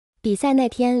比赛那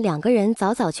天，两个人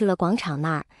早早去了广场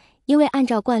那儿，因为按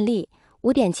照惯例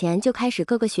，5点前就开始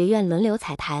各个学院轮流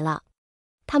彩台了。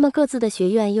他们各自的学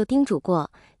院又叮嘱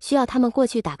过，需要他们过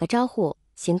去打个招呼，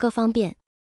行个方便。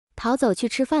逃走去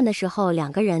吃饭的时候，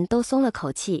两个人都松了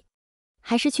口气。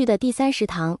还是去的第3食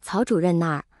堂曹主任那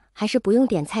儿，还是不用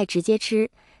点菜直接吃。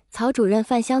曹主任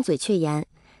饭香嘴却严，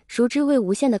熟知魏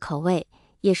无羡的口味，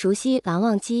也熟悉蓝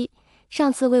忘机。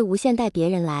上次魏无羡带别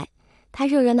人来，他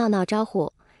热热闹闹招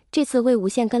呼。这次魏无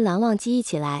羡跟蓝忘机一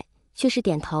起来，却是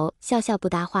点头笑笑不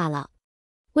搭话了。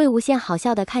魏无羡好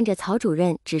笑地看着曹主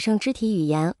任，只剩肢体语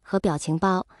言和表情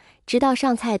包，直到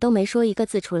上菜都没说一个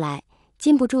字出来，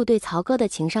禁不住对曹哥的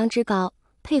情商之高，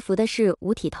佩服的是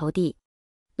五体投地。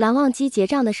蓝忘机结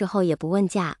账的时候也不问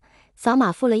价，扫码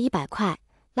付了100块，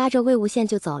拉着魏无羡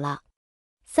就走了。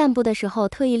散步的时候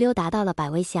特意溜达到了百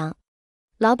味香，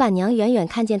老板娘远远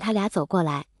看见他俩走过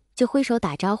来，就挥手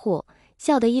打招呼，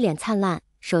笑得一脸灿烂，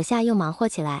手下又忙活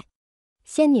起来。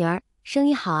仙女儿，生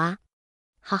意好啊。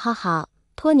好好好，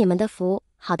托你们的福，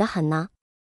好得很呢。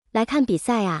来看比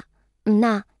赛啊？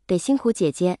那得辛苦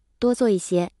姐姐，多做一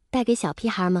些，带给小屁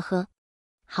孩们喝。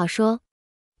好说。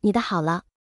你的好了。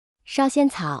烧仙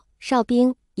草、哨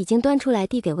冰已经端出来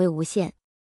递给魏无羡，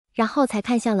然后才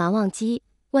看向蓝忘机，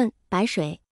问白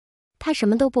水。他什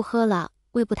么都不喝了，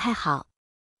胃不太好。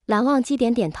蓝忘机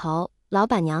点点头，老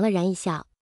板娘了然一笑，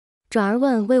转而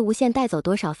问魏无羡带走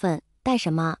多少份，带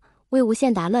什么？魏无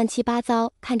羡答乱七八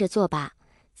糟，看着做吧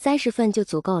，30份就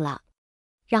足够了。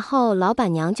然后老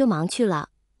板娘就忙去了，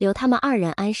留他们2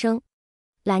人安生。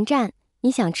蓝湛，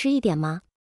你想吃一点吗？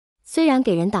虽然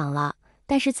给人挡了，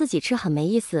但是自己吃很没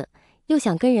意思，又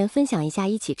想跟人分享一下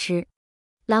一起吃。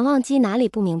蓝忘机哪里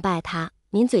不明白他，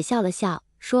抿嘴笑了笑，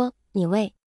说你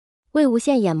喂。魏无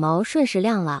羡眼眸瞬时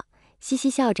亮了，嘻嘻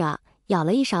笑着舀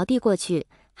了一勺递过去，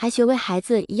还学为孩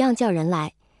子一样叫人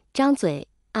来，张嘴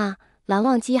啊！蓝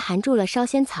忘机含住了烧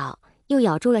仙草，又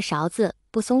咬住了勺子，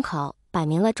不松口，摆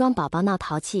明了装宝宝闹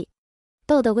淘气，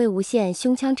逗得魏无羡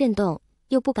胸腔震动，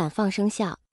又不敢放声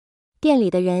笑。店里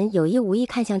的人有意无意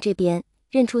看向这边，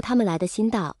认出他们来的心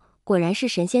道，果然是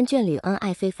神仙眷侣，恩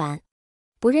爱非凡。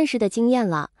不认识的惊艳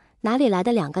了，哪里来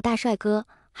的2个大帅哥，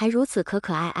还如此可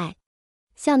可爱爱。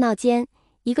笑闹间，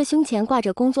一个胸前挂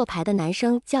着工作牌的男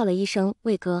生叫了一声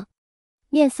魏哥，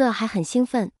面色还很兴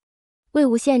奋。魏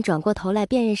无羡转过头来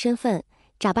辨认身份，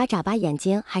眨巴眨巴眼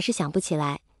睛，还是想不起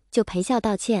来，就陪笑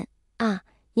道歉啊，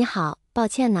你好，抱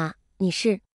歉呐，你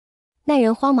是？那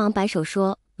人慌忙摆手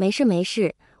说，没事没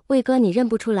事，魏哥你认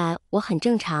不出来，我很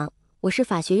正常，我是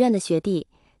法学院的学弟，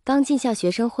刚进校学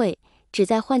生会，只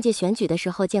在换届选举的时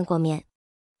候见过面。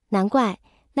难怪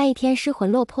那一天失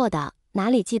魂落魄的，哪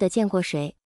里记得见过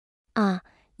谁啊？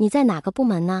你在哪个部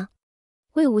门呢？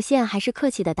魏无羡还是客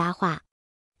气的搭话，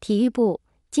体育部，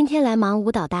今天来忙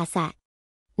舞蹈大赛。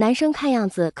男生看样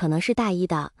子可能是大一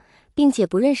的，并且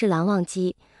不认识蓝忘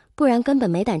机，不然根本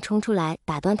没胆冲出来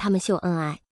打断他们秀恩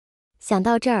爱。想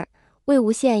到这儿，魏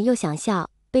无羡又想笑，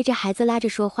被这孩子拉着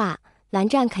说话，蓝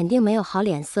湛肯定没有好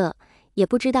脸色，也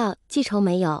不知道记仇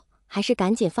没有，还是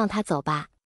赶紧放他走吧。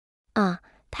啊，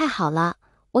太好了，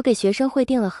我给学生会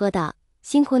订了喝的，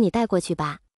辛苦你带过去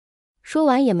吧。说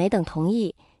完也没等同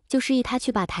意，就示意他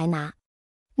去吧台拿。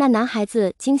那男孩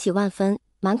子惊喜万分，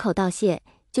满口道谢，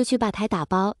就去吧台打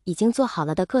包已经做好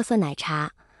了的各色奶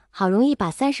茶，好容易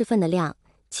把30份的量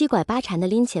7拐8缠的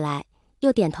拎起来，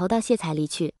又点头道谢才离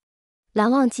去。蓝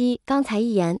忘机刚才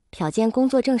一眼瞟见工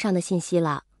作证上的信息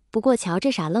了，不过瞧这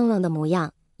傻愣愣的模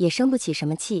样，也生不起什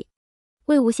么气。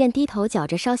魏无羡低头嚼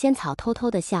着烧仙草，偷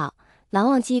偷的笑。蓝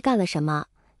忘机干了什么，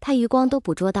他余光都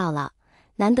捕捉到了，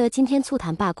难得今天促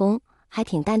谈罢工，还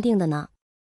挺淡定的呢。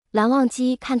蓝忘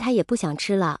机看他也不想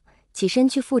吃了，起身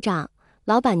去付账。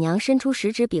老板娘伸出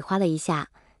食指比划了一下，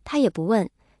他也不问，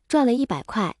赚了100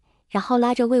块，然后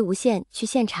拉着魏无羡去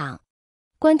现场。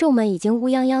观众们已经乌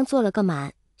泱泱坐了个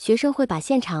满，学生会把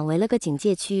现场围了个警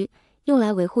戒区，用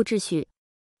来维护秩序。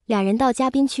俩人到嘉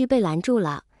宾区被拦住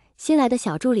了，新来的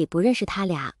小助理不认识他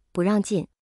俩，不让进。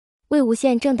魏无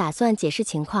羡正打算解释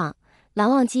情况，蓝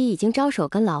忘机已经招手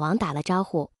跟老王打了招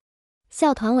呼。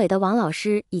校团委的王老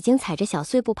师已经踩着小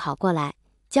碎步跑过来，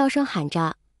娇声喊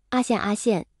着，阿羡阿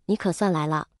羡，你可算来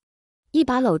了。一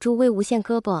把搂住魏无羡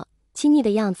胳膊，亲昵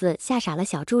的样子吓傻了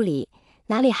小助理，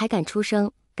哪里还敢出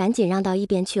声，赶紧让到一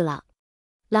边去了。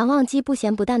蓝忘机不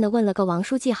咸不淡地问了个王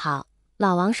书记好，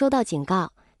老王收到警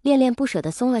告，恋恋不舍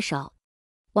地松了手。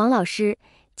王老师，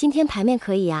今天牌面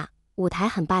可以啊，舞台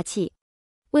很霸气。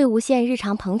魏无羡日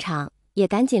常捧场，也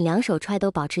赶紧2手揣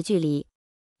兜保持距离。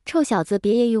臭小子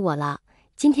别揶揄我了，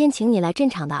今天请你来镇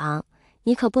场的昂，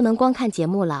你可不能光看节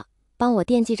目了，帮我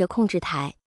惦记着控制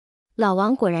台。老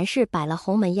王果然是摆了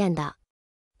鸿门宴的。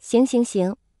行行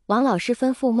行，王老师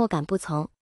吩咐莫敢不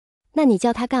从。那你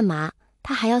叫他干嘛？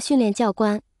他还要训练教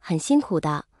官，很辛苦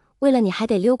的。为了你还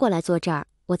得溜过来坐这儿，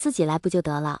我自己来不就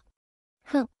得了？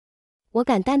哼，我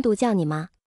敢单独叫你吗？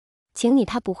请你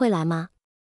他不会来吗？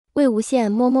魏无羡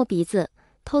摸摸鼻子，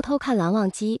偷偷看蓝忘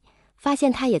机，发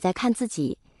现他也在看自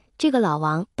己。这个老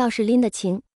王倒是拎得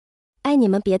清。哎，你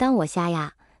们别当我瞎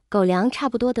呀，狗粮差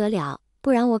不多得了，不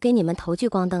然我给你们投聚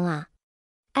光灯啊！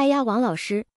哎呀，王老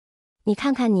师，你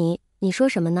看看你说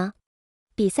什么呢？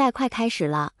比赛快开始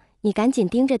了，你赶紧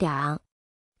盯着点啊！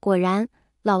果然，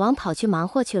老王跑去忙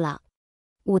活去了。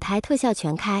舞台特效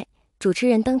全开，主持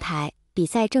人登台，比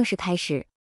赛正式开始。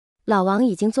老王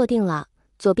已经坐定了，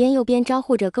左边右边招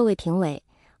呼着各位评委，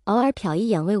偶尔瞟一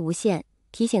眼魏无羡，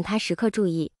提醒他时刻注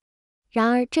意。然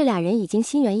而这俩人已经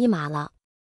心猿意马了，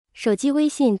手机微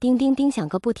信叮叮叮响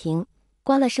个不停，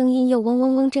关了声音又嗡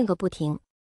嗡嗡震个不停。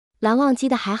蓝忘机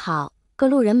的还好，各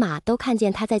路人马都看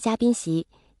见他在嘉宾席，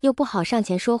又不好上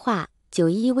前说话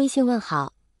，911微信问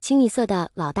好，清一色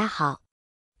的老大好，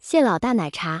谢老大奶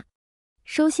茶。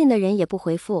收信的人也不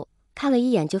回复，看了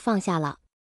一眼就放下了。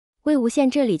魏无羡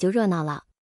这里就热闹了，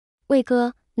魏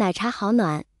哥，奶茶好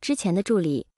暖，之前的助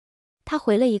理。他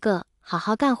回了一个好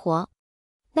好干活。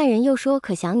那人又说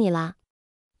可想你啦，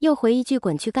又回一句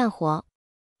滚去干活。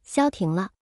消停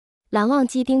了，蓝忘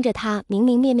机盯着他明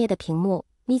明灭灭的屏幕，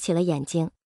眯起了眼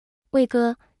睛。魏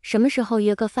哥，什么时候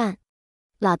约个饭？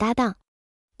老搭档，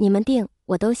你们定，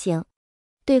我都行。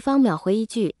对方秒回一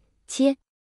句，切，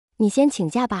你先请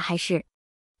假吧还是？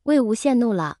魏无羡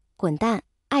怒了，滚蛋，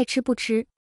爱吃不吃。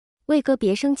魏哥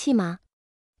别生气嘛，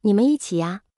你们一起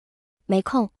呀。没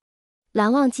空。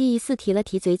蓝忘机疑似提了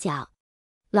提嘴角。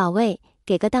老魏，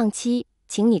给个档期，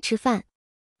请你吃饭。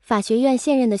法学院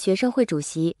现任的学生会主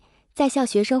席，在校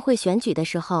学生会选举的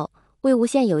时候，魏无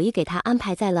羡有意给他安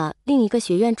排在了另一个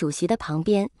学院主席的旁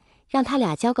边，让他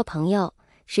俩交个朋友，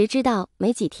谁知道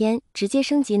没几天直接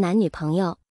升级男女朋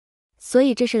友，所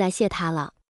以这是来谢他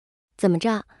了。怎么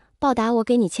着，报答我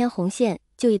给你牵红线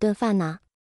就一顿饭呢？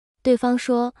对方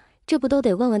说，这不都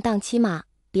得问问档期吗？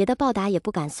别的报答也不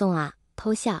敢送啊，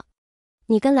偷笑。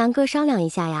你跟蓝哥商量一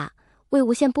下呀。魏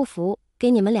无羡不服，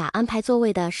给你们俩安排座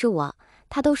位的是我，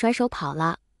他都甩手跑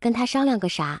了，跟他商量个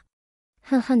啥？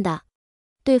恨恨的。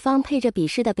对方配着鄙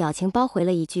视的表情包回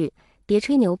了一句，别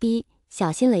吹牛逼，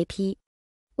小心雷劈。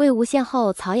魏无羡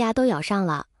后槽牙都咬上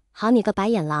了，好你个白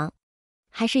眼狼，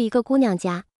还是一个姑娘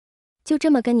家，就这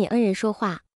么跟你恩人说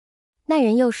话？那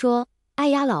人又说，哎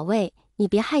呀老魏，你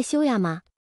别害羞呀嘛，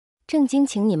正经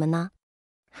请你们呢。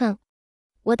哼，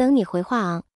我等你回话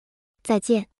啊。再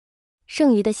见。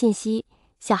剩余的信息，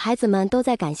小孩子们都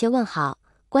在感谢问好，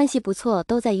关系不错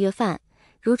都在约饭，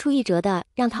如出一辙的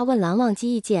让他问蓝忘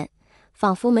机意见，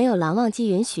仿佛没有蓝忘机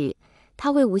允许，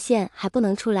他魏无羡还不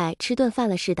能出来吃顿饭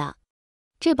了似的。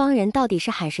这帮人到底是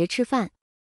喊谁吃饭？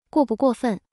过不过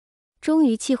分？终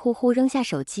于气呼呼扔下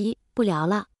手机，不聊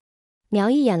了。瞄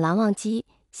一眼蓝忘机，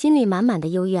心里满满的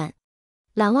幽怨。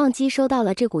蓝忘机收到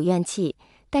了这股怨气，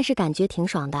但是感觉挺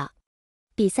爽的。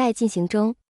比赛进行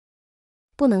中。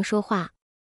不能说话。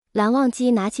蓝忘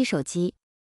机拿起手机，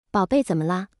宝贝怎么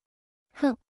啦？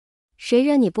哼，谁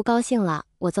惹你不高兴了，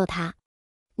我揍他。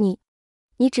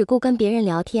你只顾跟别人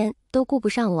聊天，都顾不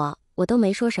上我，我都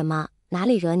没说什么，哪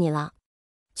里惹你了？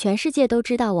全世界都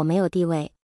知道我没有地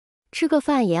位，吃个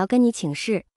饭也要跟你请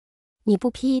示，你不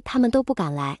批他们都不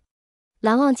敢来。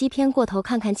蓝忘机偏过头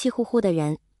看看气呼呼的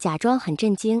人，假装很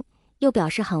震惊，又表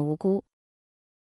示很无辜。